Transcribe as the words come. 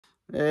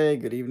Hey,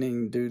 good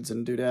evening, dudes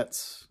and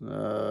dudettes.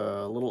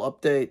 A little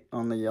update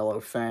on the yellow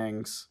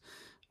fangs.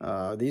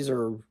 These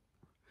are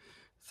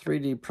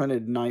 3D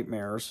printed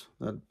nightmares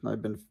that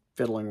I've been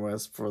fiddling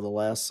with for the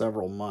last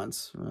several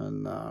months.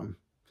 And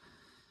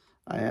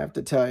I have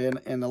to tell you,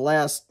 in the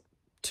last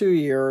 2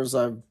 years,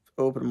 I've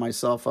opened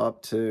myself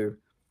up to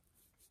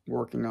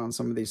working on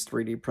some of these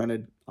 3D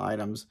printed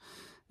items.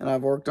 And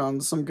I've worked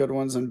on some good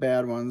ones and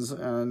bad ones.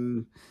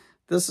 And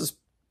this has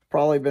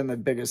probably been the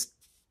biggest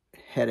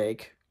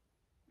headache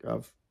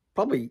of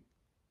probably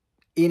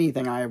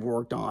anything I have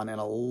worked on in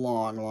a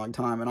long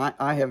time. And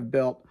I have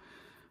built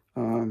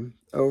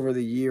over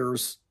the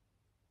years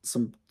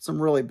some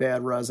really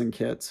bad resin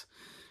kits,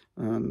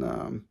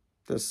 and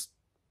this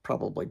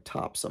probably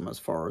tops them as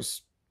far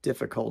as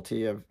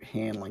difficulty of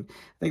handling.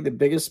 I think the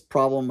biggest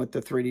problem with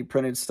the 3D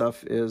printed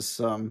stuff is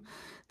the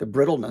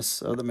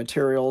brittleness of the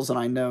materials, and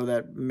I know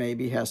that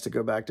maybe has to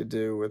go back to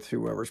do with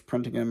whoever's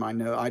printing them. I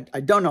know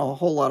I don't know a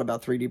whole lot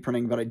about 3D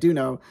printing, but I do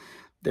know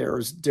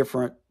there's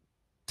different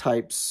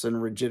types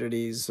and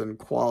rigidities and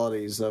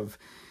qualities of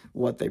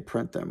what they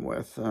print them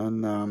with.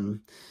 And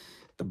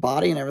the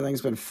body and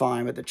everything's been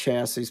fine, but the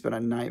chassis has been a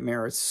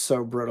nightmare. It's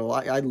so brittle.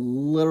 I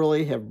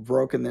literally have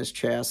broken this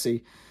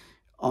chassis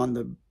on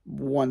the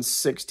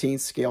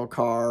 1/16 scale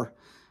car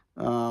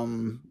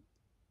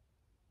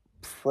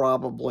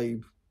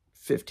probably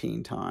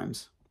 15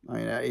 times. I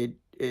mean,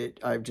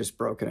 I've just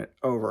broken it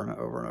over and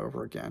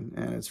over again,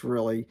 and it's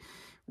really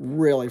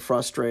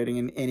frustrating.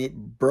 And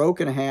it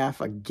broke in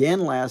half again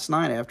last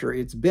night after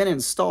it's been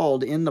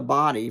installed in the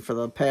body for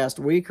the past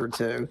week or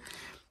two.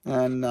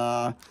 And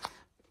I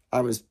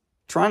was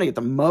trying to get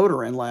the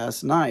motor in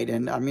last night,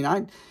 and I mean,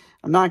 I'm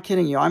not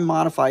kidding you. I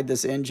modified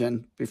this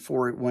engine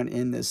before it went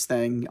in this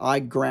thing. I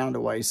ground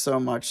away so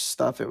much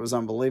stuff, it was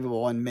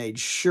unbelievable, and made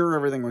sure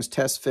everything was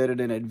test fitted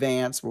in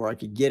advance where I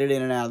could get it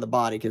in and out of the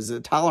body, because the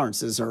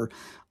tolerances are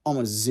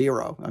almost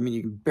zero. I mean,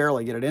 you can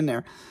barely get it in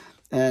there.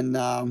 And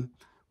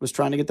was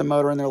trying to get the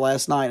motor in there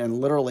last night and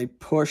literally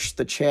pushed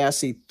the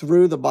chassis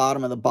through the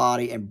bottom of the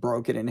body and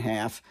broke it in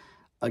half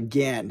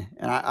again.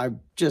 And I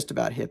just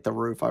about hit the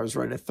roof. I was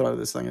ready to throw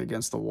this thing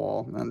against the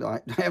wall. And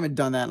I haven't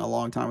done that in a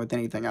long time with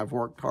anything I've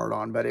worked hard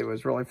on, but it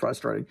was really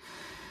frustrating.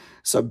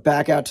 So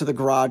back out to the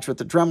garage with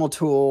the Dremel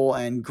tool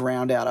and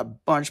ground out a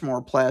bunch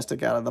more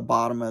plastic out of the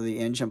bottom of the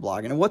engine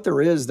block. And what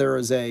there is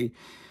a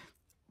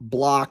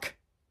block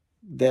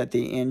that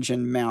the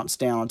engine mounts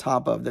down on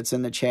top of that's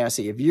in the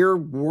chassis. If you're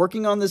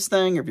working on this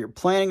thing, if you're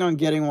planning on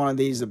getting one of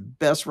these, the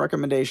best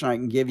recommendation I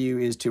can give you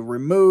is to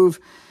remove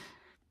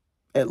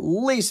at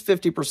least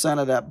 50%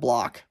 of that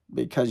block,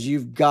 because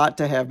you've got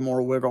to have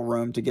more wiggle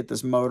room to get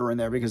this motor in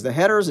there, because the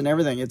headers and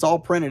everything, it's all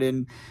printed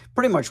in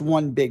pretty much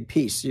one big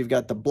piece. You've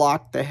got the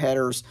block, the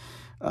headers,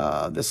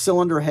 the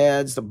cylinder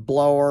heads, the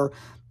blower.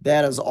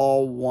 That is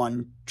all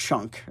one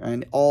chunk,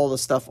 and all the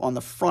stuff on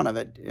the front of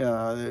it,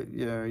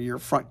 your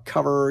front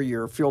cover,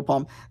 your fuel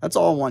pump, that's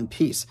all one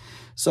piece.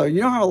 So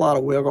you don't have a lot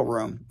of wiggle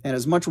room, and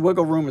as much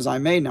wiggle room as I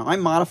made. Now, I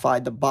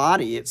modified the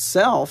body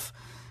itself,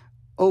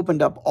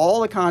 opened up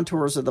all the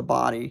contours of the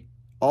body,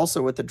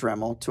 also with the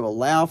Dremel, to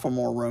allow for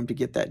more room to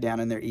get that down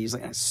in there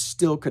easily, and I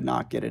still could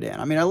not get it in.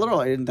 I mean, I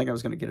literally didn't think I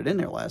was going to get it in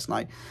there last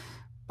night,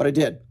 but I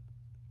did.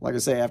 Like I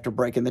say, after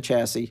breaking the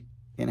chassis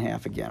in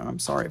half again. And I'm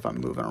sorry if I'm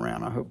moving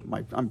around. I hope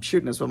I'm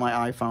shooting this with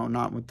my iPhone,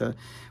 not with the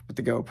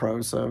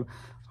GoPro. So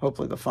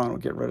hopefully the phone will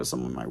get rid of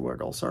some of my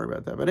wiggle. Sorry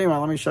about that. But anyway,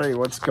 let me show you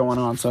what's going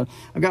on. So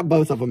I've got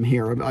both of them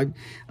here.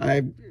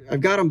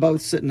 I've got them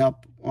both sitting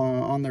up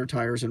on their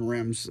tires and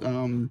rims.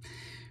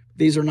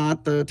 These are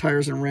not the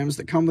tires and rims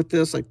that come with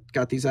this. I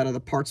got these out of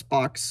the parts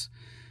box.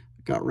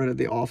 Got rid of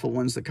the awful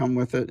ones that come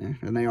with it,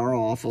 and they are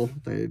awful.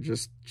 They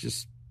just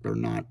are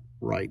not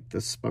right. The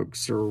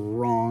spokes are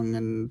wrong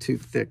and too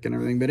thick and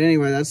everything. But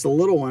anyway, that's the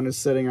little one is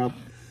sitting up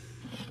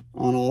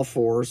on all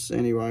fours.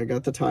 Anyway, I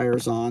got the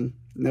tires on.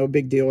 No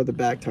big deal with the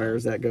back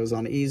tires. That goes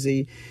on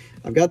easy.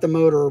 I've got the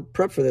motor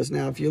prepped for this.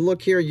 Now, if you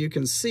look here, you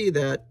can see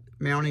that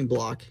mounting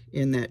block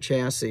in that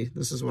chassis.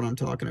 This is what I'm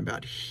talking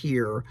about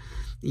here.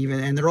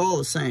 And they're all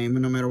the same,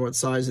 no matter what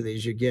size of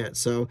these you get.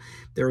 So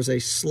there's a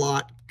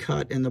slot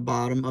cut in the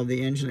bottom of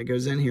the engine that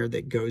goes in here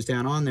that goes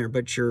down on there.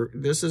 But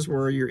this is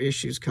where your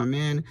issues come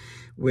in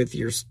with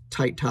your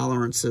tight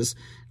tolerances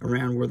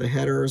around where the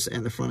headers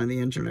and the front of the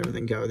engine and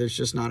everything go. There's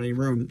just not any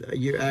room.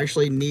 You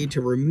actually need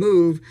to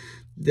remove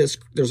this.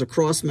 There's a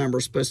cross member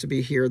supposed to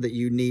be here that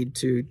you need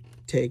to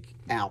take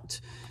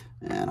out.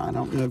 And I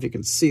don't know if you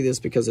can see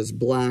this because it's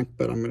black,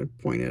 but I'm going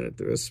to point at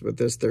this with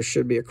this. There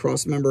should be a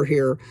cross member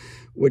here,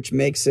 which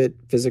makes it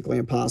physically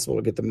impossible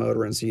to get the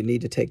motor in. So you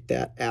need to take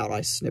that out.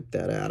 I snipped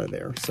that out of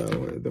there, so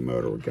the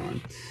motor would go in.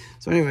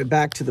 So anyway,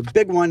 back to the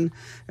big one.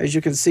 As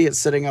you can see, it's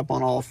sitting up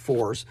on all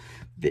fours.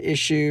 The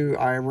issue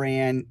I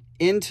ran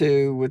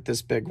into with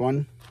this big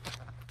one,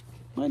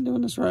 am I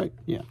doing this right?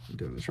 Yeah, I'm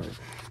doing this right.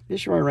 The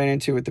issue I ran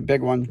into with the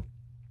big one,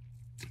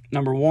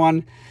 number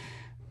one,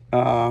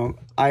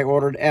 I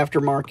ordered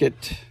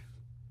aftermarket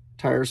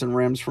tires and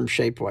rims from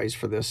Shapeways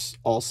for this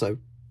also.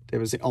 It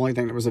was the only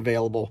thing that was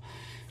available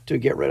to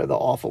get rid of the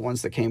awful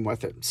ones that came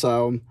with it.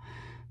 So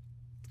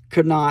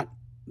could not,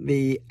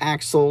 the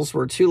axles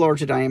were too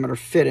large a diameter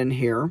fit in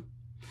here.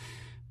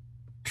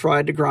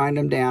 Tried to grind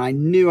them down. I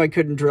knew I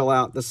couldn't drill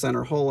out the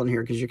center hole in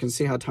here because you can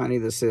see how tiny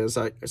this is.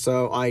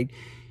 So I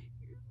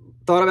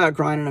thought about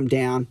grinding them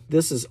down.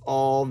 This is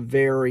all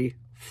very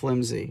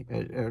flimsy.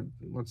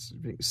 Let's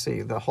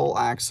see, the whole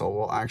axle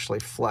will actually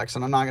flex,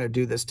 and I'm not going to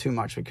do this too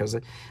much because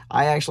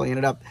I actually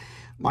ended up,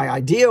 my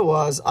idea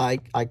was I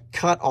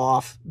cut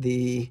off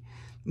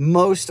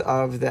most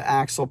of the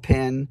axle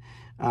pin.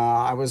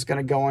 I was going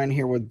to go in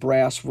here with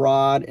brass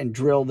rod and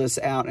drill this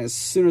out, and as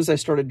soon as I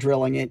started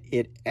drilling it,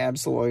 it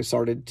absolutely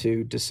started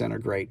to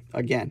disintegrate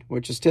again,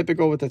 which is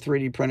typical with the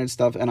 3D printed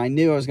stuff, and I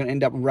knew I was going to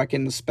end up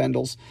wrecking the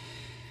spindles.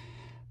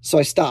 So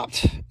I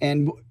stopped,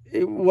 and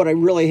what I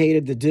really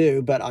hated to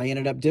do, but I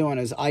ended up doing,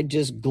 is I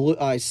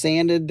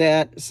sanded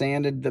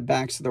the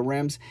backs of the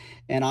rims,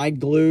 and I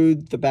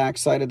glued the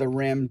backside of the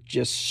rim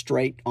just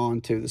straight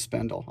onto the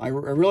spindle. I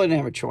really didn't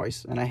have a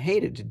choice, and I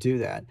hated to do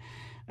that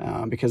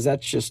because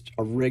that's just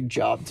a rig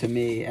job to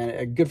me. And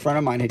a good friend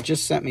of mine had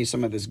just sent me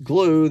some of this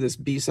glue, this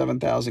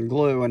B7000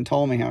 glue, and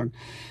told me how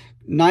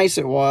nice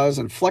it was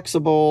and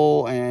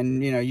flexible,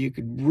 and you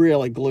could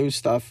really glue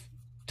stuff,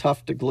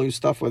 tough to glue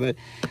stuff with it.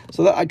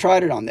 So I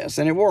tried it on this,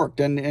 and it worked,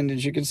 and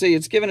as you can see,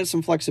 it's given it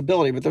some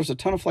flexibility, but there's a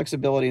ton of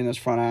flexibility in this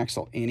front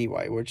axle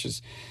anyway, which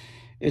is,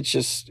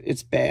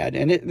 it's bad.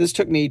 And this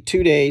took me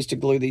 2 days to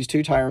glue these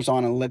 2 tires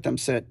on and let them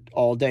sit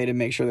all day to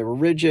make sure they were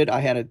rigid.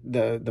 I had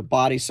the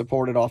body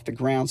supported off the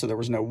ground, so there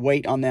was no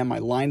weight on them. I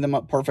lined them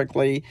up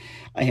perfectly.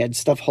 I had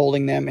stuff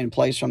holding them in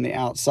place from the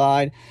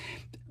outside.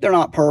 They're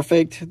not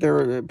perfect.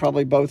 They're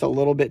probably both a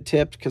little bit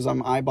tipped because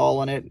I'm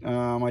eyeballing it.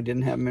 I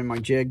didn't have them in my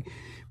jig,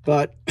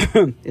 but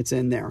it's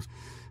in there.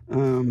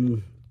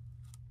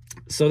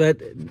 So that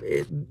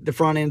the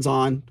front end's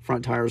on,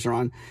 front tires are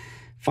on.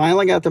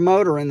 Finally got the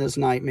motor in this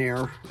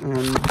nightmare.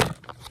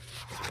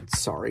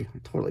 Sorry, I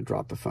totally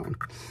dropped the phone.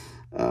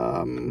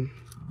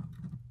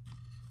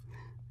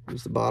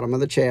 Here's the bottom of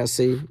the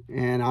chassis,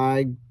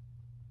 and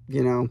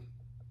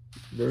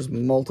there's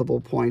multiple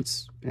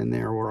points in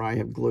there where I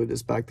have glued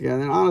this back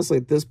together. And honestly,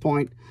 at this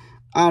point,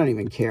 I don't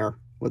even care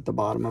what the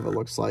bottom of it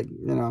looks like.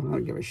 I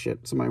don't give a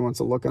shit. Somebody wants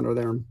to look under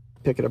there and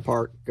pick it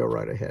apart, go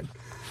right ahead.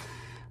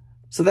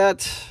 So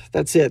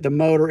that's it. The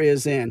motor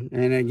is in.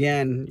 And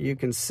again, you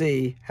can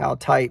see how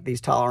tight these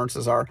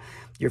tolerances are.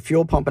 Your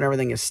fuel pump and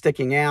everything is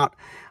sticking out.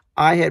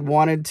 I had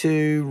wanted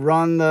to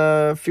run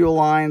the fuel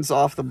lines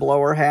off the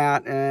blower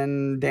hat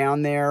and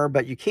down there,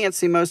 but you can't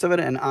see most of it.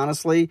 And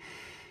honestly,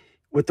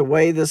 with the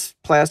way this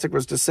plastic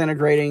was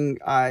disintegrating,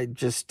 I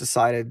just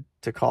decided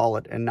to call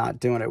it and not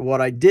doing it.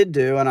 What I did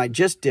do, and I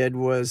just did,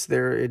 was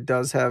it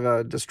does have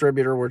a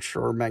distributor,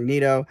 or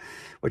magneto,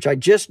 which I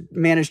just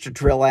managed to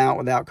drill out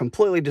without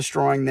completely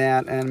destroying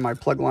that, and my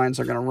plug lines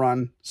are going to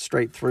run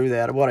straight through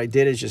that. What I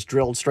did is just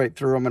drilled straight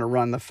through. I'm going to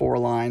run the 4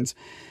 lines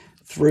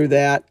through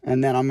that,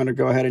 and then I'm going to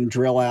go ahead and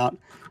drill out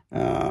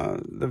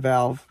the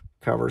valve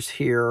covers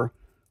here,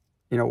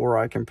 where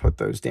I can put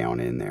those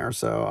down in there.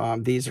 So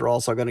these are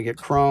also going to get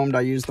chromed.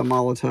 I used the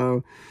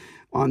Molotow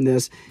on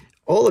this.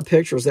 All the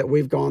pictures that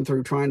we've gone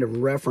through trying to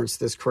reference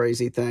this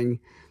crazy thing,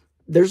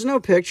 there's no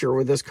picture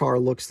where this car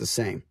looks the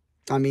same.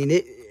 I mean,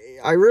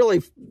 I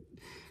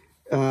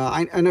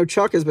know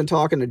Chuck has been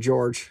talking to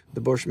George,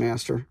 the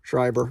Bushmaster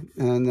Schreiber,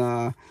 and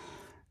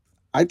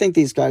I think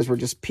these guys were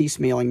just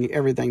piecemealing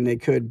everything they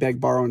could, beg,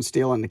 borrow, and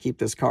stealing to keep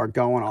this car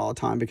going all the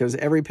time, because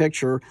every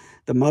picture,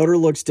 the motor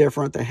looks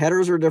different, the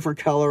headers are a different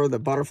color, the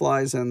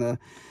butterflies and the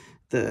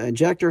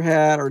injector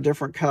hat are a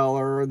different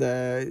color,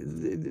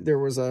 there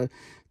was a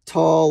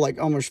tall, like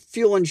almost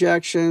fuel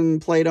injection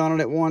plate on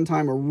it at one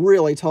time, a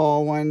really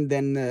tall one.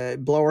 Then the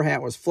blower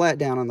hat was flat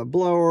down on the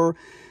blower.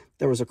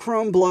 There was a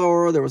chrome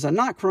blower. There was a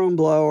not chrome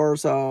blower.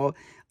 So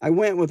I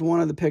went with one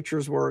of the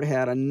pictures where it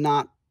had a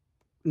not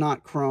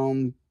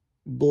chrome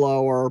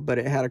blower, but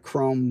it had a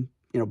chrome,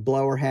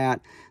 blower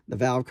hat. The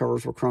valve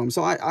covers were chrome.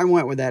 So I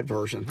went with that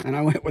version, and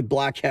I went with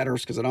black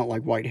headers because I don't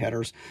like white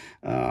headers.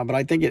 But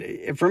I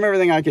think from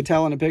everything I could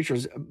tell in the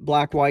pictures,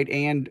 black, white,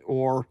 and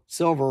or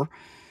silver.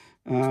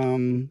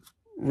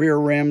 Rear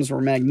rims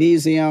were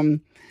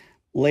magnesium.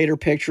 Later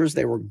pictures,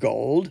 they were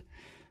gold.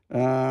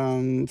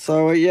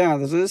 So yeah,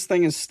 this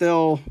thing is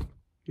still,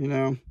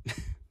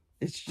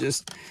 it's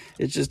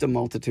just a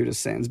multitude of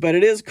sins, but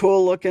it is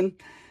cool looking.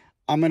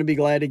 I'm going to be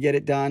glad to get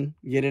it done,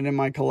 get it in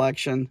my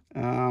collection.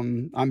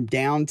 I'm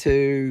down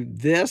to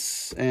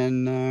this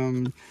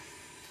and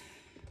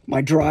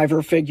my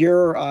driver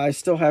figure. I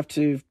still have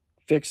to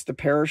fix the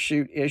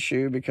parachute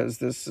issue because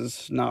this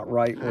is not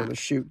right where the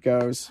chute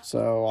goes.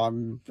 So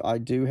I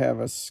do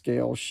have a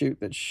scale chute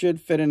that should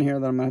fit in here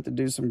that I'm gonna have to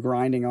do some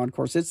grinding on. Of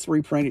course, it's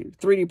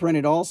 3D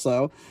printed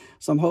also,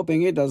 so I'm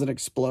hoping it doesn't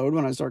explode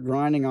when I start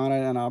grinding on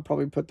it, and I'll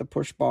probably put the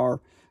push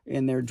bar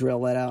in there, drill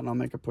that out, and I'll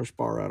make a push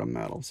bar out of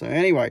metal. So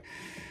anyway,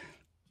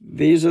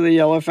 these are the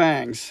yellow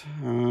Fangs.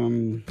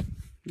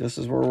 This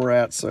is where we're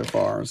at so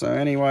far. So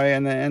anyway,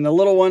 and the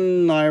little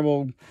one I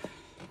will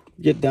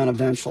get done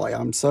eventually.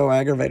 I'm so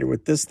aggravated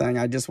with this thing.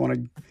 I just want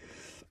to,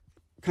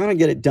 kind of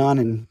get it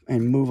done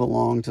and move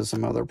along to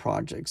some other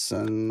projects.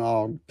 And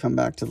I'll come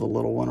back to the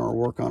little one or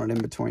work on it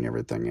in between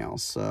everything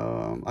else.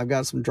 So I've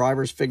got some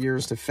driver's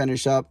figures to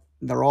finish up.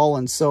 They're all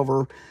in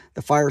silver.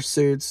 The fire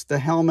suits, the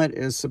helmet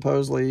is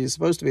supposed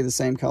to be the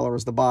same color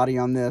as the body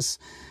on this.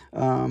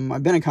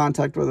 I've been in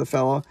contact with a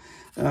fella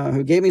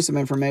who gave me some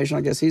information.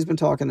 I guess he's been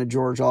talking to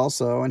George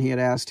also, and he had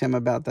asked him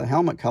about the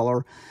helmet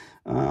color,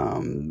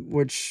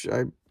 which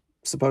I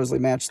supposedly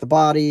matched the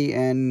body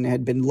and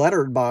had been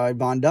lettered by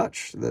Von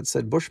Dutch that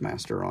said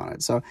Bushmaster on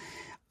it. So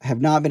I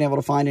have not been able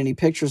to find any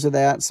pictures of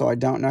that, so I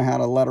don't know how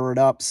to letter it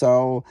up.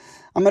 So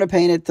I'm going to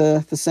paint it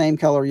the same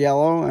color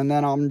yellow, and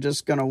then I'm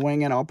just going to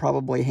wing it. I'll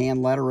probably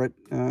hand letter it,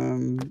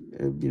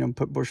 you know,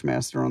 put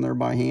Bushmaster on there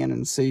by hand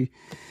and see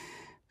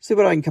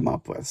what I can come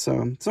up with.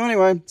 So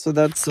anyway, so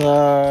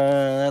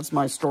that's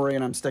my story,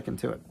 and I'm sticking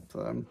to it.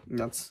 So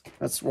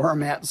that's where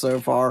I'm at so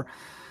far.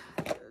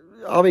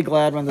 I'll be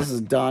glad when this is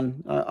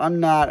done.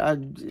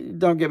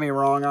 Don't get me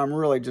wrong,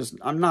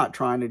 I'm not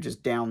trying to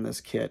just down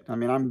this kit. I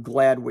mean, I'm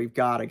glad we've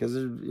got it, because,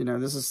 you know,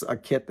 this is a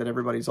kit that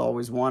everybody's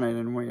always wanted,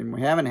 and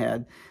we haven't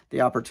had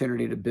the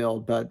opportunity to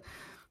build. But,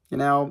 you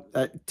know,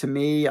 to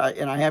me,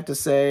 I have to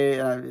say,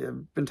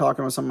 I've been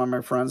talking with some of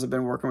my friends, I've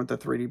been working with the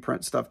 3D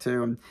print stuff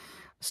too, and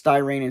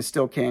styrene is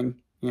still king,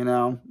 you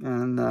know.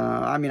 And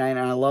I mean,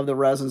 I love the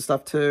resin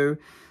stuff too,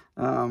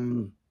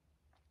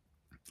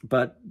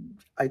 but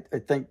I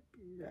think,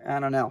 I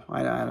don't know.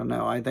 I don't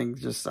know. I think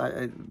just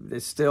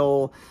it's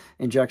still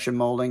injection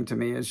molding to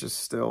me is just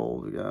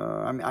still.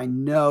 I mean, I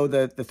know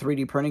that the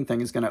 3D printing thing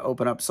is going to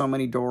open up so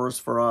many doors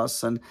for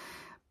us, and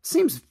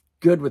seems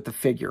good with the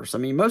figures. I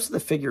mean, most of the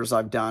figures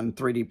I've done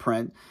 3D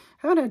print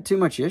haven't had too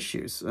much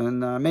issues,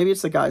 and maybe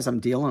it's the guys I'm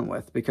dealing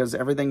with, because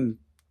everything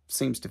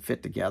seems to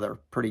fit together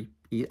pretty.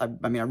 I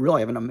mean, I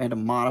really haven't had to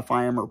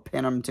modify them or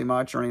pin them too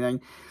much or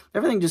anything.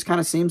 Everything just kind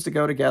of seems to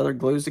go together,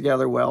 glues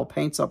together well,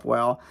 paints up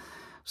well.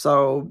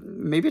 So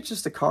maybe it's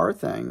just a car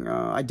thing.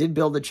 I did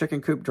build the chicken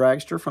coop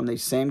dragster from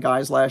these same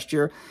guys last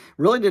year.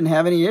 Really didn't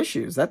have any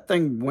issues. That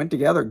thing went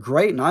together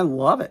great, and I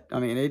love it. I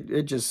mean,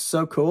 it just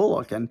so cool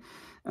looking.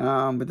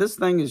 But this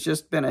thing has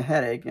just been a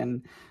headache,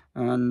 and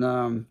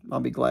I'll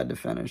be glad to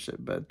finish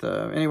it. But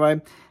anyway,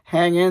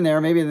 hang in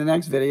there. Maybe in the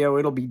next video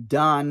it'll be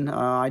done.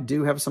 I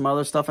do have some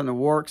other stuff in the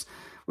works.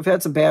 We've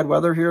had some bad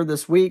weather here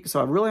this week,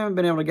 so I really haven't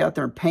been able to get out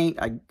there and paint.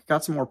 I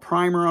got some more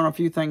primer on a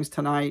few things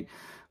tonight.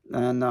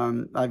 And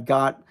I've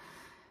got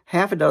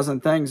half a dozen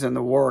things in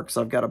the works.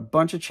 I've got a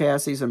bunch of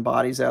chassis and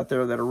bodies out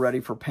there that are ready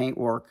for paint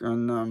work.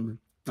 And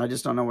I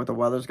just don't know what the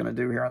weather's going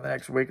to do here in the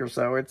next week or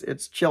so.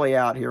 It's chilly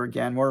out here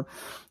again.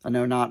 I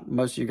know not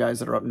most of you guys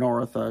that are up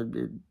north,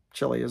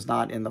 chilly is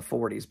not in the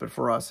 40s, but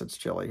for us, it's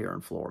chilly here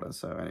in Florida.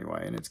 So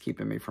anyway, and it's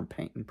keeping me from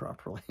painting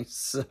properly.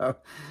 So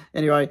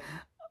anyway,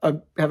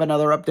 I'll have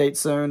another update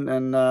soon,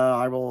 and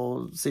I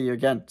will see you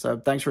again. So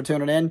thanks for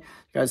tuning in. You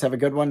guys have a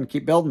good one.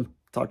 Keep building.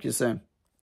 Talk to you soon.